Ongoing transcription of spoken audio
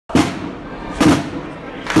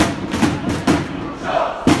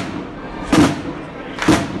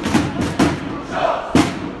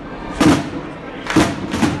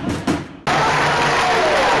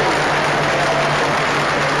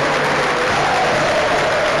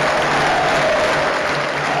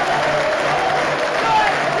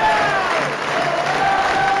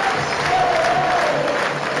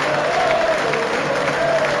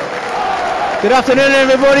Good afternoon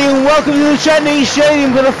everybody and welcome to the Chetney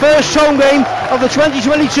Stadium for the first home game of the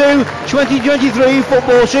 2022-2023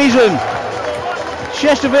 football season.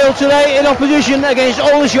 Chesterfield today in opposition against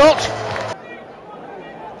Aldershot.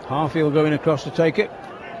 Harfield going across to take it.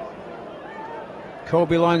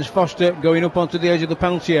 Kobe Lyons Foster going up onto the edge of the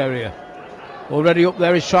penalty area. Already up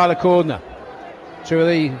there is Tyler Cordner. Two of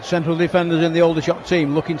the central defenders in the Aldershot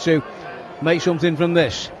team looking to make something from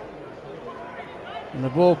this. And the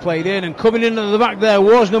ball played in, and coming into the back there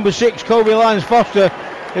was number 6, Kobe Lyons Foster,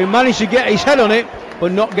 who managed to get his head on it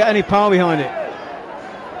but not get any power behind it.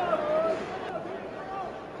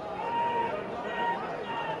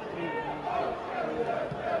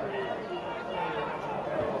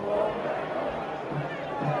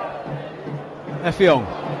 Effiong.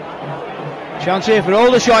 Chance here for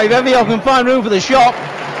Aldershot. If Effiong can find room for the shot.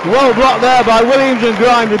 Well blocked there by Williams and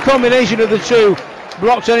Grimes. The combination of the two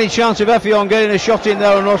blocked any chance of Effiong getting a shot in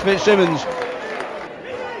there on Ross Fitzsimmons.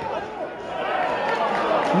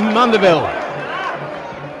 Mandeville.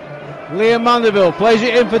 Liam Mandeville plays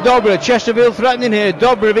it in for Dobra. Chesterfield threatening here.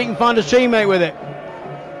 Dobra, if he can find a teammate with it.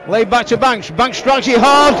 Laid back to Banks. Banks strikes it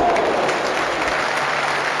hard.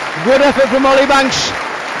 Good effort from Ollie Banks.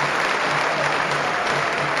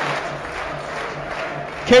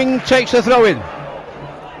 King takes the throw in.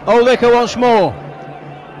 Oldicker once more.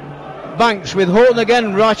 Banks with Horton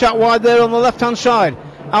again, right out wide there on the left hand side.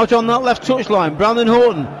 Out on that left touchline. Brandon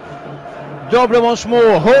Horton. Dobra once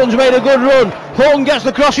more. Horton's made a good run. Horton gets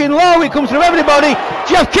the cross in low. It comes through everybody.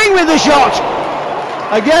 Jeff King with the shot.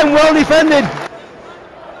 Again, well defended.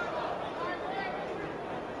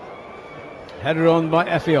 Header on by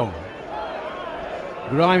Effiong.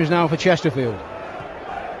 Grimes now for Chesterfield.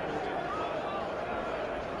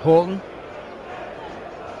 Horton.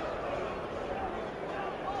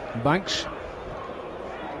 Banks.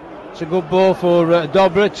 It's a good ball for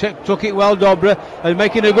Dobra. Took it well, Dobra, and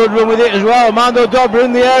making a good run with it as well. Mando Dobra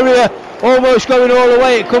in the area, almost going all the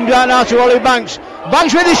way. It comes out now to Ollie Banks.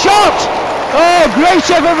 Banks with the shot. Oh, great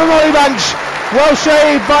effort from Ollie Banks. Well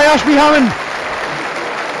saved by Ashby Hammond.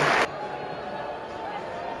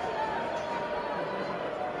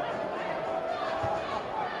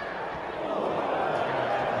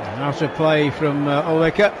 Now to play from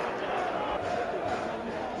Oleka.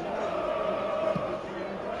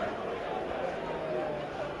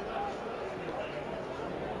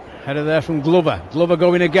 Header there from Glover. Glover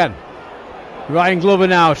going again. Ryan Glover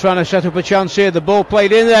now trying to set up a chance here. The ball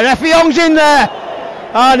played in there. Effiong's in there.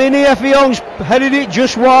 And Ini Effiong's headed it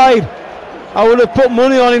just wide. I would have put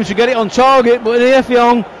money on him to get it on target, but Ini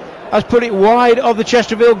Effiong has put it wide of the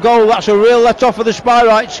Chesterfield goal. That's a real let off for the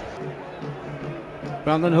Spyrites.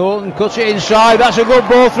 Brandon Horton cuts it inside. That's a good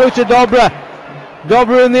ball through to Dobra.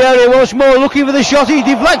 Dobra in the area once more, looking for the shot. He's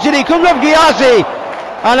deflected it. Comes off Giassi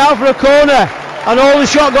and out for a corner. And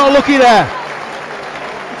Aldershot got lucky there.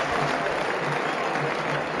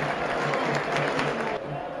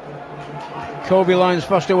 Kobe Lyons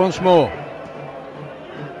Foster once more.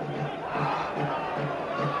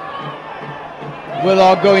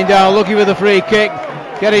 Willard going down, looking for the free kick.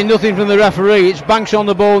 Getting nothing from the referee. It's Banks on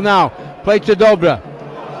the ball now. Played to Dobra.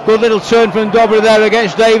 Good little turn from Dobra there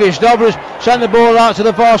against Davis. Dobra's sent the ball out to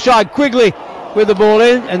the far side. Quigley with the ball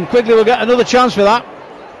in, and Quigley will get another chance for that.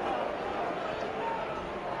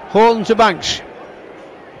 Horton to Banks.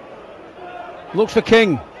 Looks for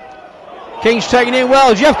King. King's taking it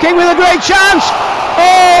well. Jeff King with a great chance.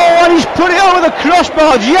 Oh, and he's put it over the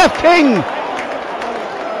crossbar. Jeff King.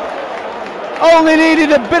 Only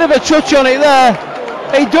needed a bit of a touch on it there.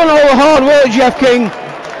 He'd done all the hard work, Jeff King.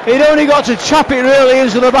 He'd only got to tap it really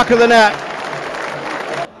into the back of the net.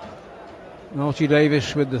 Naughty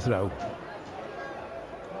Davis with the throw.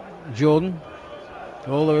 Jordan.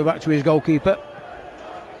 All the way back to his goalkeeper.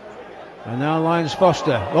 And now Lyons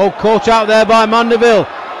Foster. Oh, caught out there by Mandeville.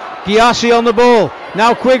 Giassi on the ball.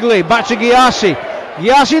 Now Quigley. Back to Giassi.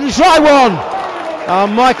 Giassi to try one.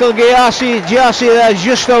 And Michael Giassi there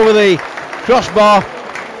just over the crossbar.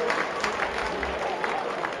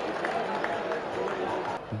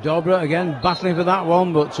 Dobra again battling for that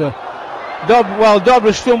one, but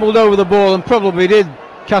Dobra stumbled over the ball and probably did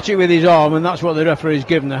catch it with his arm, and that's what the referee's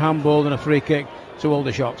given, a handball and a free kick to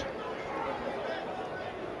Aldershot.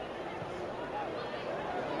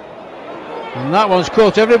 And that one's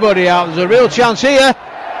caught everybody out. There's a real chance here.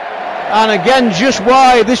 And again, just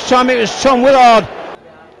wide. This time it was Tom Willard.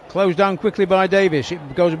 Closed down quickly by Davis.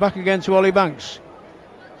 It goes back again to Ollie Banks.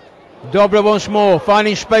 Dobra once more,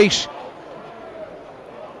 finding space.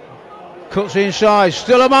 Cuts inside.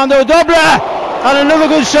 Still Armando Dobra. And another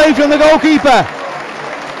good save from the goalkeeper.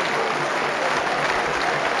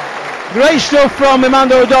 Great stuff from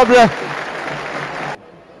Armando Dobra.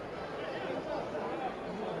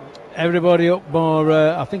 everybody up more.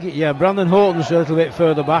 I think Brandon Horton's a little bit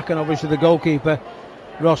further back, and obviously the goalkeeper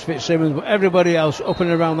Ross Fitzsimmons, but everybody else up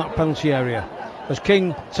and around that penalty area as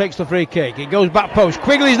King takes the free kick. It goes back post.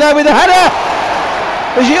 Quigley's there with the header.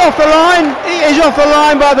 Is he off the line? He is off the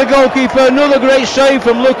line by the goalkeeper. Another great save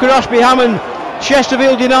from Luca Ashby-Hammond.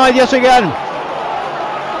 Chesterfield denied yet again.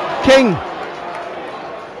 King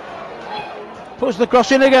puts the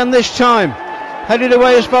cross in again this time. Headed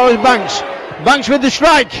away as far as Banks. Banks with the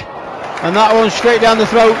strike. And that one straight down the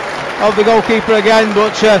throat of the goalkeeper again.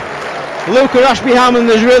 But Luca Ashby-Hammond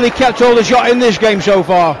has really kept all the shot in this game so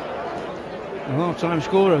far. A half-time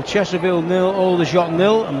score of Chesterfield 0, all the shot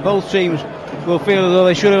 0, and both teams will feel as though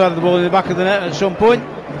they should have had the ball in the back of the net at some point.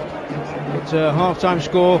 It's a half-time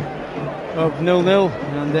score of 0-0,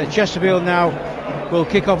 and Chesterfield now will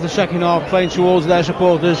kick off the second half, playing towards their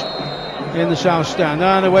supporters in the south stand.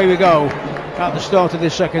 And away we go at the start of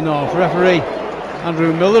this second half. Referee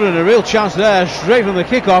Andrew Miller, and a real chance there straight from the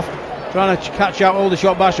kick-off, trying to catch out all the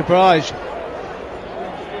shot by surprise.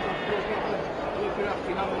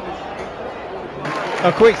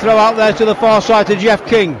 A quick throw out there to the far side to Jeff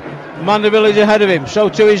King. Mandeville is ahead of him, so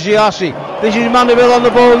too is Giassi. This is Mandeville on the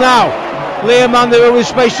ball now. Liam Mandeville with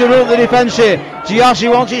space to run up the defence here.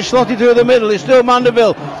 Giassi wants it slotted through the middle. It's still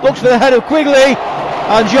Mandeville. Looks for the head of Quigley,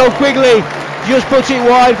 and Joe Quigley just puts it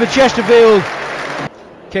wide for Chesterfield.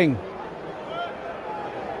 King.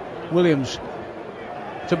 Williams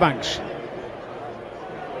to Banks.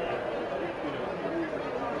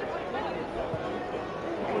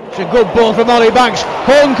 It's a good ball from Ollie Banks.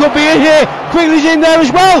 Horton could be in here. Quigley's in there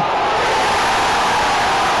as well.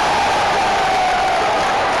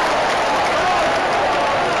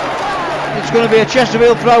 It's going to be a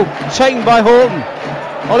Chesterfield throw taken by Horton.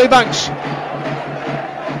 Ollie Banks.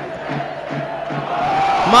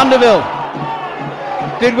 Mandeville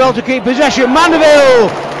did well to keep possession. Mandeville!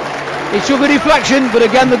 He took a deflection, but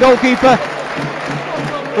again the goalkeeper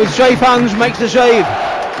with safe hands makes the save.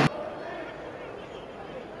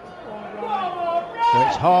 So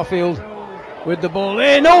it's Harfield with the ball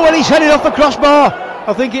in. Oh, and he's headed off the crossbar.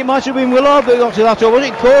 I think it might have been Willard that got to that, or was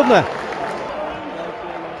it Cordner?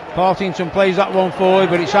 Partington plays that one forward,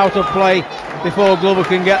 but it's out of play before Glover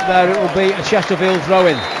can get there. It will be a Chesterfield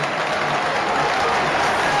throw-in.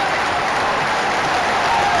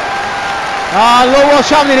 Ah, look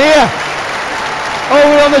what's happening here.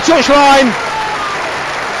 Over on the touchline.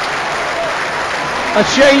 A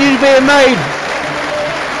change is being made.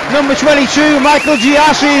 Number 22, Michael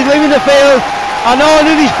Giassi, is leaving the field, and on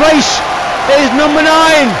in his place is number 9,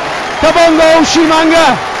 Kabongo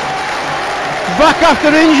Shimanga. Back after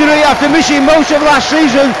injury, after missing most of last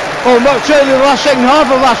season, or certainly the last second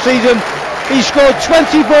half of last season. He scored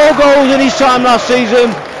 24 goals in his time last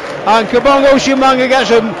season, and Kabongo Shimanga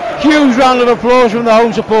gets a huge round of applause from the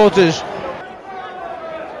home supporters.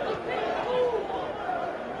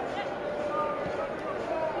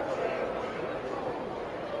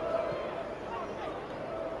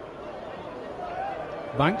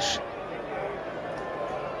 Banks.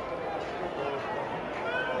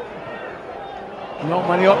 Not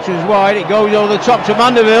many options wide. It goes over the top to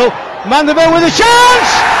Mandeville. Mandeville with a chance!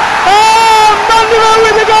 Oh, Mandeville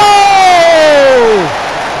with the goal!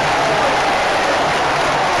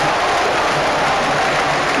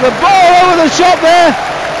 The ball over the top there.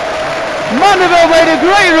 Mandeville made a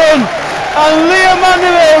great run, and Liam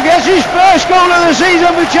Mandeville gets his first goal of the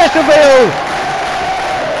season for Chesterfield.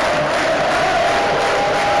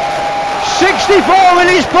 64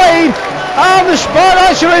 minutes played, and the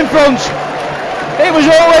Spotlights are in front. It was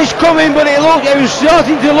always coming, but it was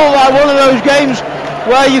starting to look like one of those games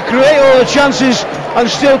where you create all the chances and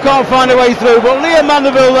still can't find a way through. But Liam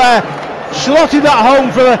Mandeville there slotted that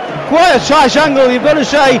home from quite a tight angle, you've got to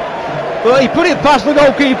say. But he put it past the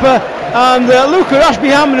goalkeeper, and Luca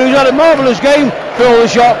Ashby-Hammond, who's had a marvellous game for all the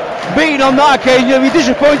shot, beaten on that occasion. He'll be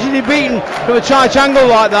disappointed to be beaten from a tight angle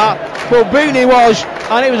like that, but beaten he was,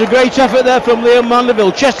 and it was a great effort there from Liam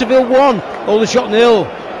Mandeville. Chesterfield 1, all the shot 0.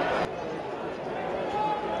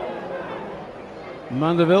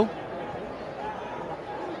 Mandeville.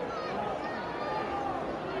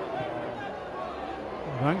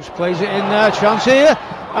 Banks plays it in there, chance here,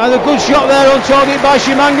 and a good shot there on target by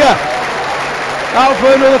Shimanga. Out for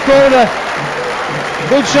another corner.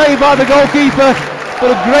 Good save by the goalkeeper,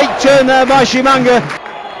 but a great turn there by Shimanga.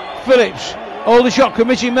 Phillips, all the shot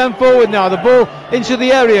committing men forward now. The ball into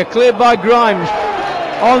the area, cleared by Grimes,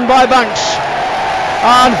 on by Banks,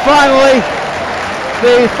 and finally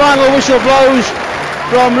the final whistle blows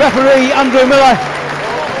from referee Andrew Miller.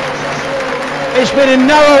 It's been a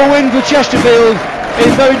narrow win for Chesterfield in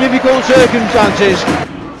very difficult circumstances.